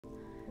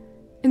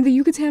In the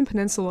Yucatan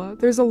Peninsula,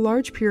 there's a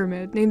large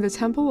pyramid named the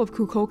Temple of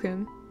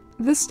Kukulkan.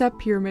 This step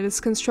pyramid is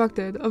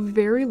constructed of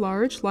very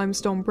large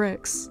limestone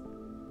bricks.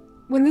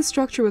 When this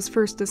structure was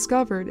first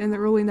discovered in the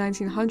early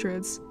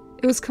 1900s,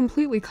 it was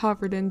completely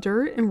covered in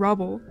dirt and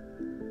rubble.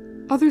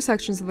 Other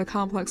sections of the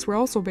complex were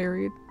also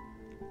buried.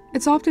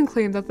 It's often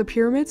claimed that the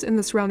pyramids and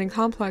the surrounding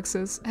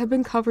complexes have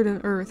been covered in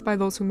earth by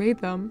those who made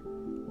them.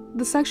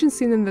 The section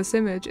seen in this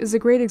image is a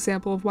great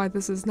example of why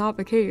this is not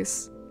the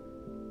case.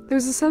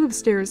 There's a set of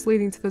stairs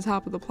leading to the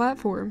top of the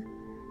platform.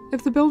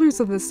 If the builders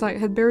of this site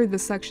had buried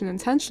this section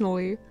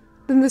intentionally,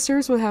 then the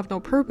stairs would have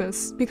no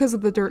purpose because of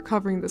the dirt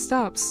covering the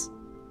steps.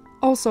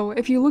 Also,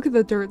 if you look at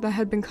the dirt that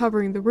had been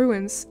covering the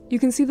ruins, you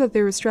can see that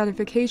there is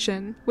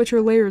stratification, which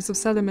are layers of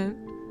sediment.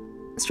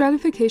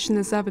 Stratification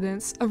is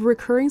evidence of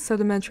recurring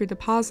sedimentary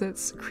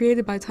deposits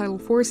created by tidal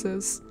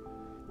forces.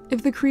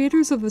 If the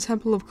creators of the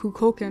Temple of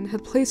Kukulkan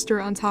had placed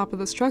dirt on top of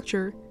the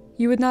structure,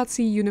 you would not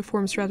see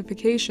uniform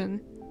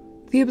stratification.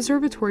 The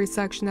observatory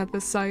section at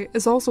this site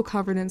is also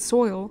covered in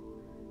soil.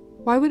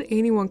 Why would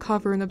anyone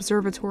cover an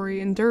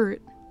observatory in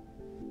dirt?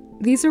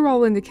 These are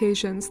all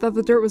indications that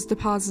the dirt was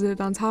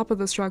deposited on top of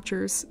the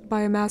structures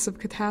by a massive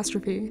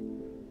catastrophe.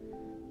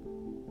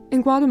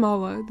 In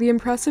Guatemala, the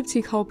impressive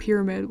Tikal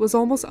pyramid was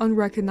almost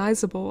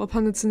unrecognizable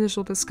upon its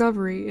initial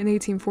discovery in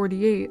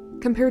 1848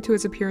 compared to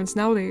its appearance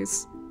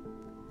nowadays.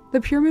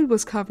 The pyramid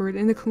was covered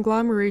in a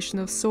conglomeration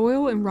of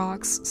soil and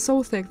rocks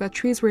so thick that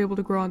trees were able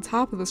to grow on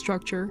top of the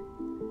structure.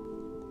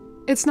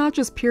 It's not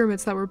just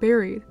pyramids that were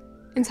buried.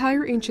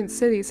 Entire ancient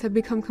cities have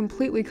become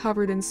completely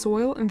covered in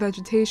soil and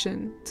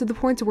vegetation, to the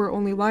point to where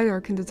only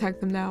LiDAR can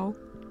detect them now.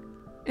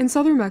 In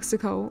southern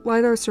Mexico,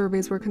 LiDAR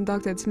surveys were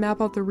conducted to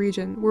map out the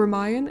region where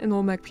Mayan and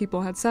Olmec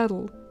people had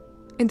settled,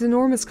 and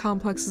enormous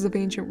complexes of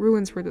ancient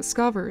ruins were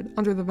discovered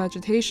under the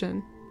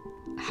vegetation.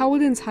 How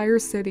would entire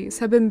cities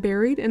have been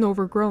buried and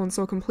overgrown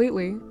so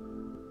completely?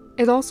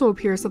 It also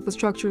appears that the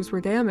structures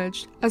were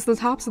damaged, as the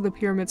tops of the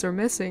pyramids are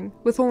missing,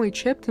 with only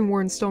chipped and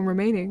worn stone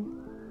remaining.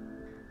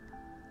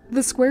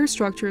 The square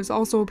structures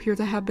also appear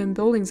to have been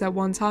buildings at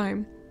one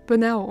time, but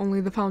now only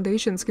the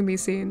foundations can be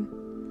seen.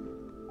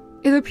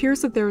 It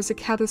appears that there was a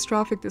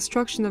catastrophic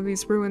destruction of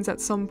these ruins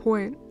at some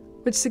point,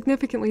 which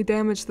significantly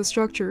damaged the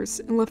structures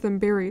and left them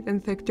buried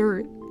in thick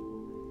dirt.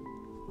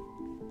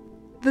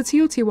 The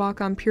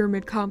Teotihuacan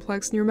Pyramid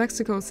Complex near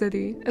Mexico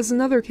City is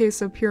another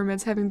case of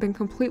pyramids having been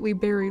completely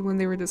buried when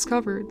they were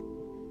discovered.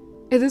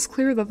 It is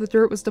clear that the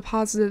dirt was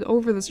deposited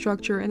over the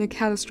structure in a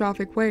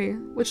catastrophic way,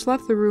 which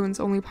left the ruins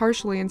only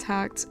partially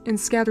intact and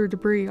scattered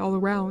debris all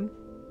around.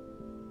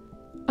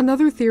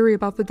 Another theory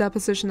about the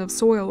deposition of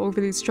soil over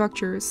these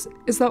structures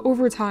is that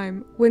over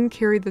time, wind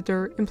carried the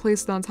dirt and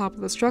placed it on top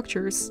of the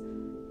structures.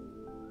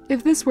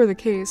 If this were the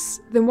case,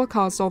 then what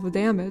caused all the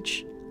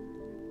damage?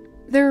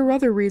 There are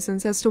other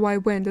reasons as to why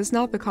wind is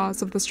not the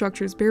cause of the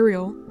structure's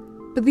burial,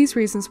 but these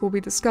reasons will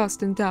be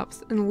discussed in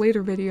depth in a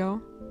later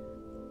video.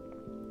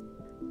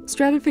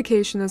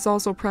 Stratification is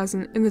also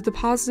present in the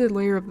deposited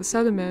layer of the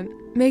sediment,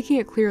 making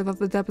it clear that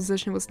the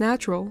deposition was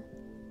natural.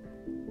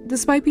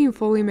 Despite being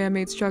fully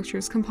man-made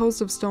structures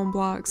composed of stone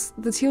blocks,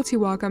 the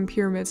Teotihuacan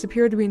pyramids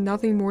appear to be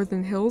nothing more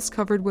than hills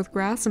covered with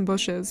grass and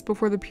bushes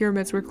before the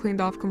pyramids were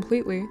cleaned off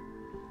completely.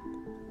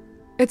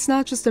 It's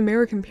not just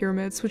American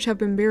pyramids which have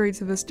been buried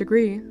to this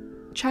degree.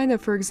 China,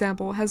 for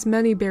example, has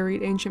many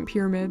buried ancient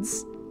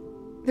pyramids.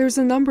 There's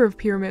a number of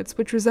pyramids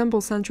which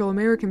resemble Central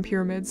American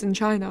pyramids in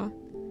China.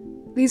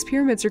 These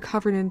pyramids are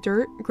covered in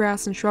dirt,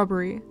 grass, and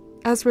shrubbery,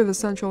 as were the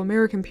Central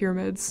American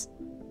pyramids.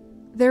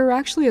 There are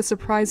actually a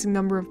surprising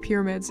number of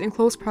pyramids in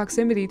close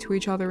proximity to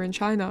each other in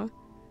China,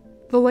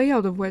 the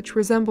layout of which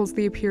resembles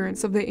the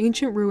appearance of the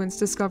ancient ruins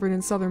discovered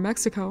in southern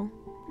Mexico.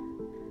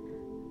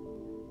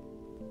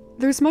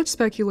 There's much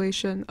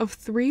speculation of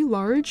 3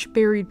 large,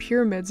 buried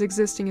pyramids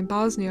existing in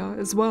Bosnia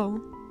as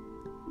well.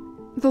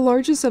 The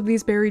largest of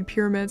these buried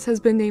pyramids has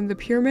been named the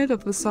Pyramid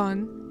of the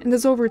Sun, and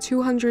is over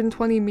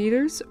 220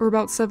 meters, or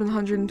about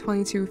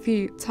 722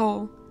 feet,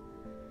 tall.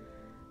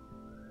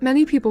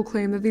 Many people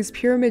claim that these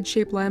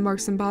pyramid-shaped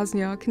landmarks in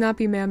Bosnia cannot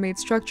be man-made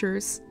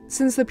structures,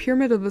 since the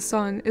Pyramid of the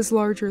Sun is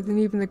larger than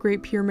even the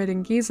Great Pyramid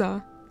in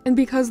Giza, and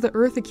because the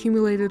earth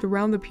accumulated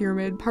around the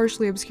pyramid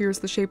partially obscures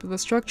the shape of the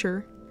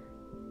structure.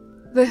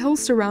 The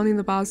hills surrounding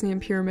the Bosnian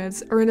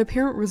pyramids are an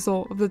apparent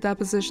result of the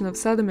deposition of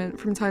sediment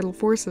from tidal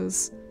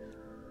forces.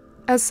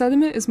 As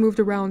sediment is moved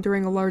around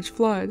during a large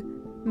flood,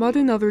 mud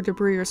and other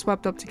debris are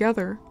swept up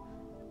together.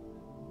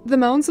 The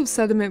mounds of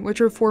sediment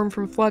which are formed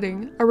from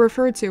flooding are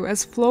referred to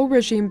as flow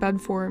regime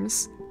bed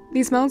forms.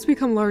 These mounds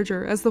become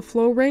larger as the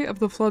flow rate of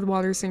the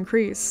floodwaters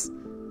increase.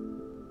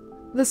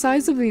 The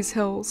size of these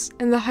hills,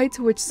 and the height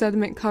to which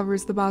sediment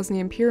covers the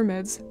Bosnian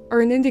pyramids,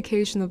 are an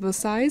indication of the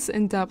size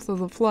and depth of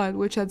the flood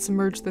which had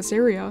submerged this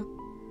area.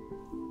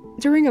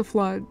 During a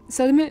flood,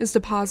 sediment is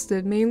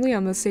deposited mainly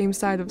on the same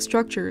side of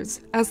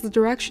structures as the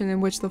direction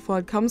in which the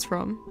flood comes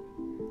from.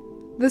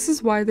 This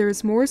is why there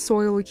is more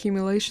soil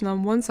accumulation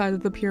on one side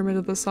of the Pyramid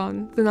of the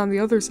Sun than on the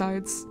other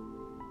sides.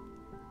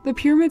 The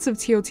pyramids of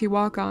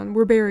Teotihuacan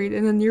were buried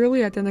in a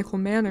nearly identical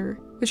manner,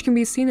 which can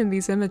be seen in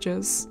these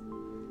images.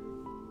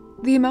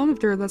 The amount of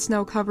dirt that's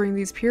now covering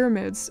these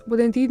pyramids would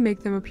indeed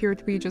make them appear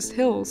to be just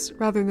hills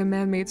rather than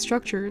man-made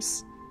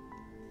structures.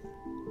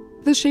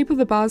 The shape of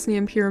the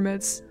Bosnian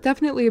pyramids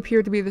definitely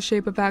appeared to be the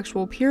shape of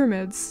actual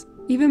pyramids,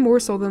 even more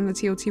so than the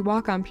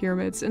Teotihuacan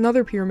pyramids and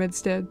other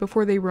pyramids did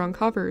before they were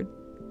uncovered.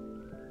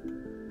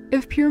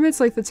 If pyramids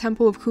like the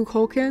Temple of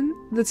Kukulkan,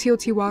 the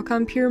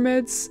Teotihuacan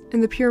pyramids,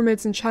 and the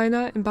pyramids in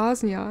China and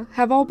Bosnia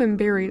have all been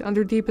buried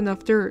under deep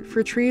enough dirt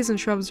for trees and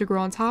shrubs to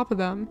grow on top of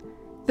them,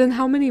 then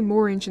how many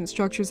more ancient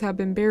structures have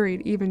been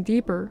buried even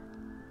deeper?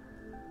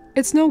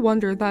 It's no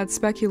wonder that it's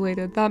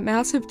speculated that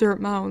massive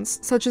dirt mounds,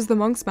 such as the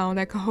Monk's Mound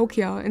at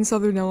Cahokia in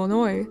southern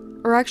Illinois,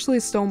 are actually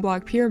stone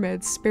block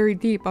pyramids buried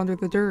deep under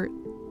the dirt.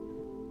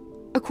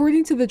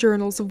 According to the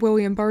journals of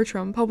William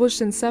Bartram,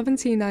 published in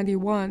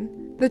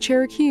 1791, the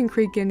Cherokee and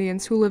Creek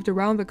Indians who lived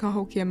around the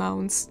Cahokia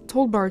Mounds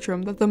told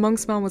Bartram that the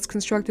Monk's Mound was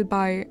constructed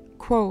by,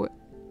 quote,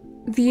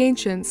 the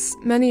ancients,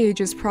 many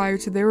ages prior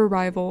to their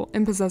arrival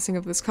and possessing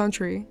of this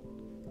country.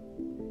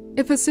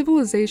 If a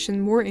civilization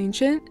more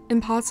ancient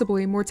and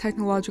possibly more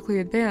technologically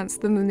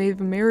advanced than the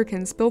Native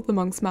Americans built the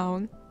Monk's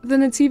Mound,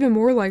 then it's even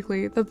more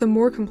likely that the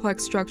more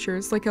complex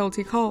structures like El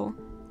Tikal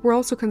were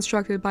also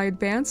constructed by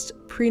advanced,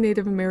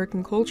 pre-Native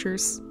American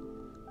cultures.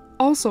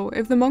 Also,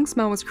 if the Monk's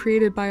Mound was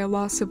created by a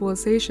lost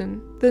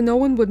civilization, then no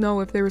one would know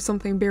if there was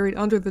something buried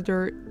under the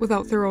dirt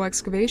without thorough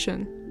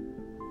excavation.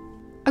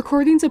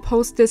 According to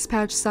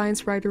Post-Dispatch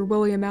science writer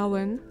William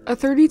Allen, a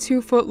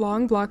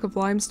 32-foot-long block of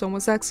limestone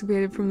was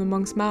excavated from the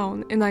Monk's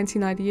Mound in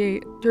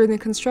 1998 during the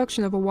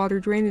construction of a water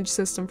drainage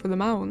system for the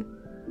mound.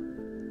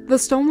 The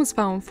stone was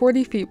found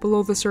 40 feet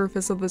below the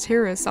surface of the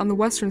terrace on the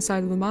western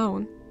side of the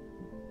mound.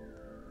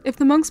 If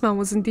the Monk's Mound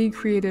was indeed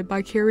created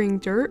by carrying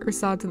dirt or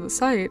sod to the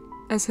site,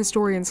 as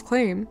historians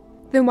claim,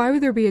 then why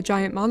would there be a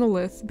giant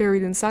monolith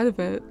buried inside of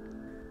it?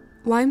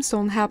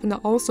 Limestone happened to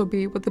also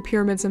be what the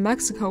pyramids in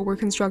Mexico were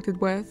constructed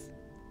with.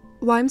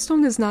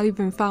 Limestone is not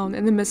even found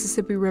in the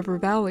Mississippi River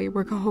Valley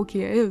where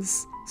Cahokia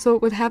is, so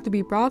it would have to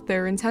be brought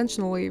there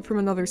intentionally from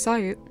another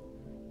site.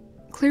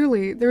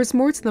 Clearly, there is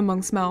more to the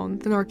Monk's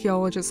Mound than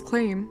archaeologists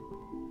claim.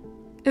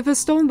 If a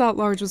stone that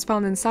large was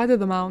found inside of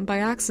the mound by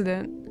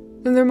accident,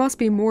 then there must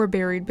be more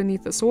buried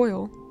beneath the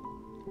soil.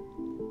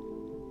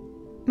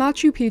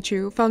 Machu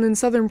Picchu, found in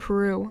southern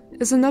Peru,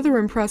 is another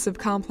impressive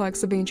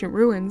complex of ancient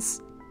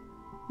ruins.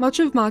 Much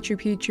of Machu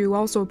Picchu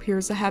also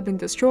appears to have been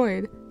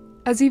destroyed,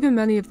 as even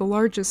many of the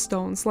largest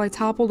stones lie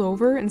toppled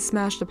over and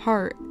smashed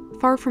apart,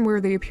 far from where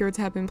they appear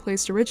to have been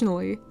placed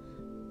originally.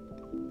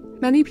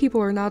 Many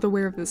people are not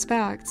aware of this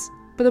fact,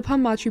 but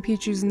upon Machu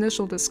Picchu's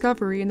initial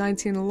discovery in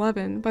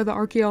 1911 by the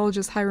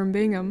archaeologist Hiram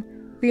Bingham,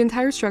 the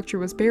entire structure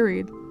was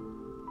buried.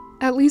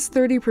 At least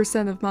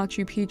 30% of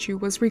Machu Picchu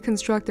was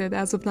reconstructed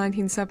as of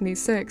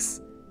 1976,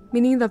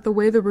 meaning that the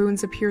way the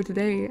ruins appear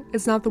today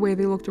is not the way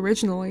they looked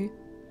originally.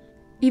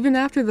 Even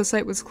after the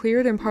site was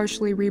cleared and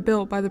partially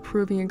rebuilt by the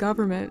Peruvian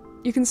government,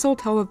 you can still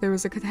tell that there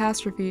was a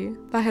catastrophe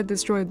that had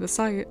destroyed the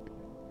site.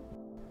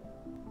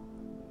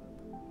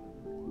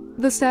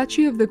 The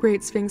statue of the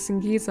Great Sphinx in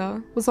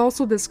Giza was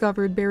also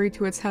discovered buried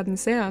to its head in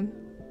sand.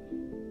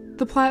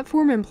 The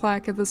platform and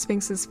plaque at the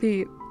Sphinx's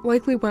feet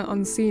likely went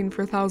unseen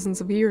for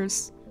thousands of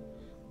years.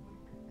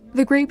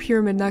 The Great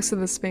Pyramid next to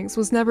the Sphinx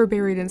was never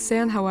buried in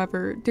sand,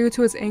 however, due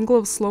to its angle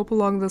of slope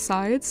along the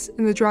sides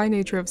and the dry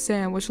nature of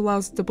sand, which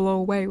allows it to blow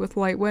away with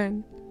light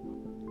wind.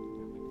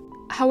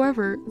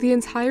 However, the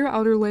entire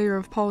outer layer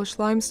of polished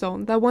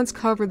limestone that once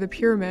covered the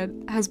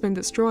pyramid has been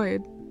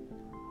destroyed.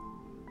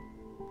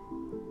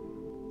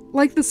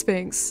 Like the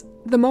Sphinx,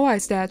 the Moai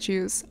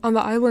statues on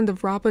the island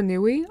of Rapa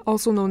Nui,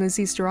 also known as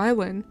Easter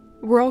Island,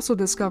 were also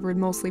discovered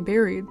mostly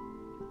buried.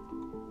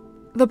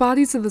 The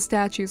bodies of the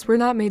statues were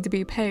not made to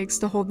be pegs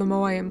to hold the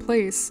Moai in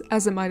place,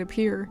 as it might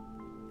appear.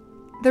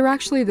 They're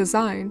actually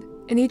designed,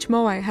 and each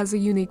Moai has a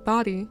unique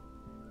body.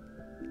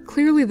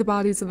 Clearly the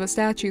bodies of the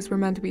statues were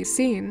meant to be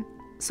seen,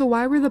 so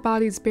why were the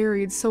bodies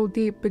buried so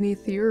deep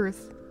beneath the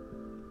earth?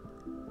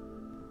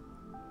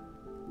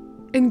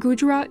 In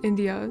Gujarat,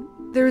 India,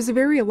 there is a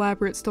very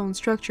elaborate stone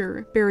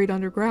structure buried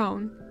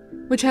underground,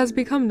 which has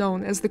become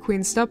known as the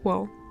Queen's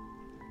Stepwell.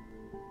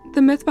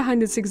 The myth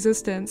behind its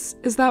existence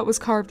is that it was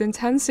carved in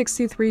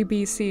 1063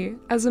 BC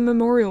as a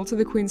memorial to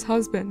the Queen's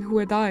husband who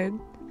had died.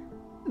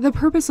 The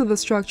purpose of the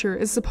structure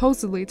is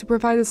supposedly to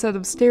provide a set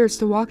of stairs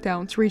to walk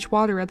down to reach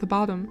water at the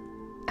bottom.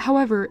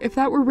 However, if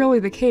that were really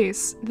the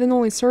case, then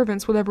only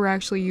servants would ever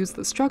actually use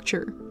the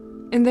structure,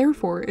 and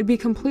therefore it'd be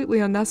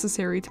completely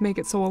unnecessary to make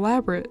it so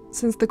elaborate,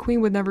 since the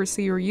Queen would never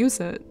see or use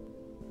it.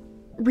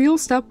 Real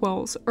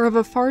stepwells are of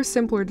a far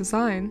simpler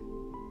design.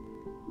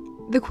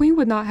 The Queen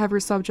would not have her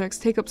subjects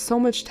take up so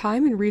much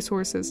time and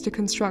resources to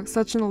construct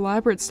such an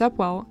elaborate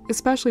stepwell,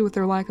 especially with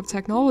their lack of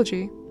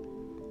technology.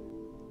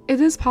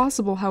 It is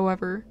possible,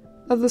 however,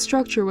 that the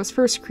structure was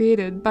first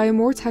created by a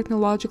more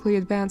technologically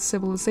advanced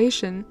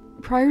civilization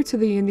prior to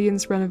the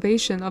Indians'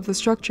 renovation of the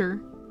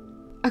structure.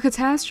 A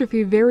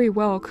catastrophe very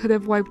well could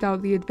have wiped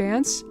out the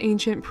advanced,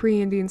 ancient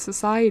pre-Indian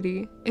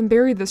society and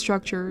buried the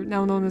structure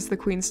now known as the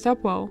Queen's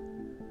Stepwell.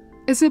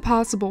 Is it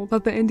possible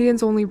that the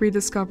Indians only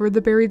rediscovered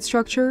the buried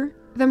structure,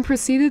 then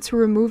proceeded to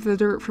remove the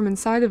dirt from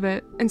inside of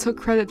it and took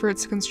credit for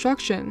its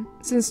construction,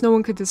 since no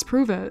one could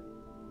disprove it.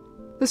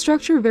 The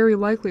structure very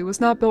likely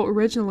was not built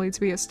originally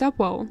to be a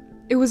stepwell,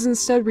 it was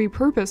instead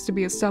repurposed to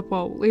be a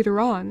stepwell later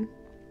on.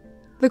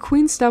 The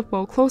Queen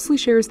Stepwell closely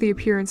shares the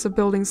appearance of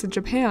buildings in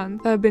Japan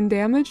that have been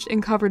damaged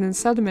and covered in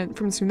sediment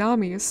from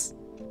tsunamis.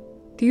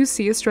 Do you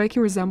see a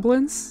striking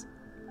resemblance?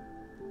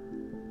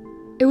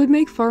 It would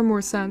make far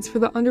more sense for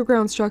the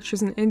underground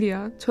structures in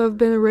India to have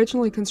been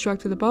originally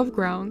constructed above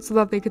ground so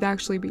that they could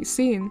actually be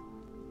seen,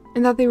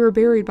 and that they were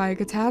buried by a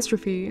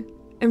catastrophe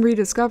and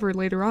rediscovered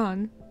later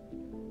on.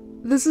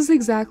 This is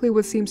exactly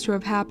what seems to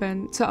have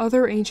happened to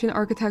other ancient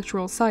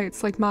architectural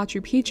sites like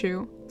Machu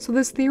Picchu, so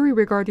this theory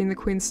regarding the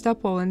Queen's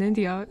Stepwell in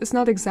India is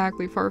not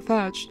exactly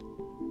far-fetched.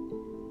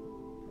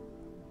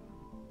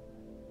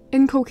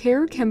 In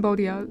Cahokia,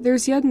 Cambodia,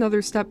 there's yet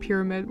another step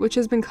pyramid which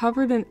has been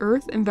covered in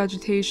earth and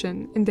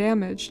vegetation and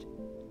damaged.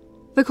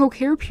 The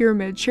Cahokia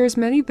Pyramid shares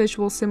many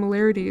visual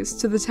similarities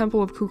to the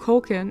Temple of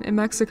Kukulkan in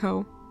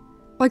Mexico.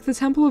 Like the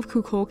Temple of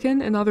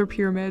Kukulkan and other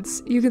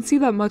pyramids, you can see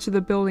that much of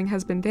the building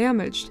has been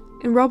damaged,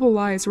 and rubble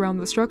lies around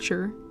the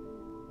structure.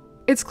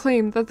 It's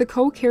claimed that the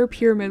Cahokia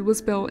Pyramid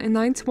was built in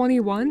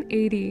 921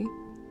 AD.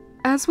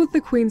 As with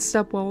the Queen's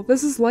Stepwell,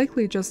 this is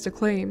likely just a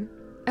claim,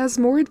 as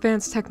more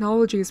advanced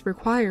technology is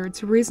required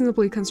to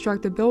reasonably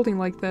construct a building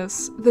like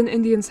this than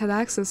Indians had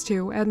access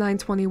to at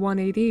 921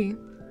 AD.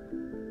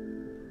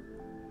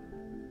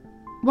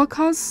 What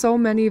caused so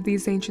many of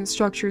these ancient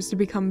structures to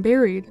become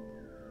buried?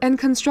 And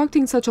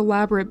constructing such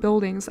elaborate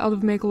buildings out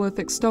of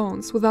megalithic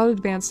stones without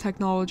advanced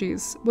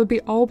technologies would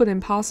be all but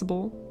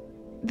impossible.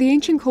 The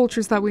ancient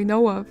cultures that we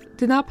know of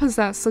did not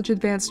possess such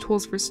advanced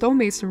tools for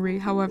stonemasonry,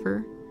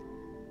 however.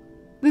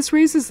 This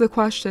raises the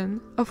question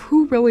of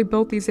who really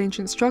built these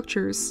ancient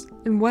structures,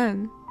 and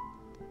when.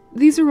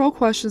 These are all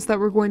questions that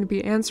we're going to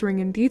be answering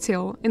in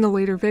detail in a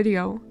later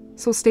video,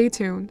 so stay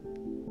tuned.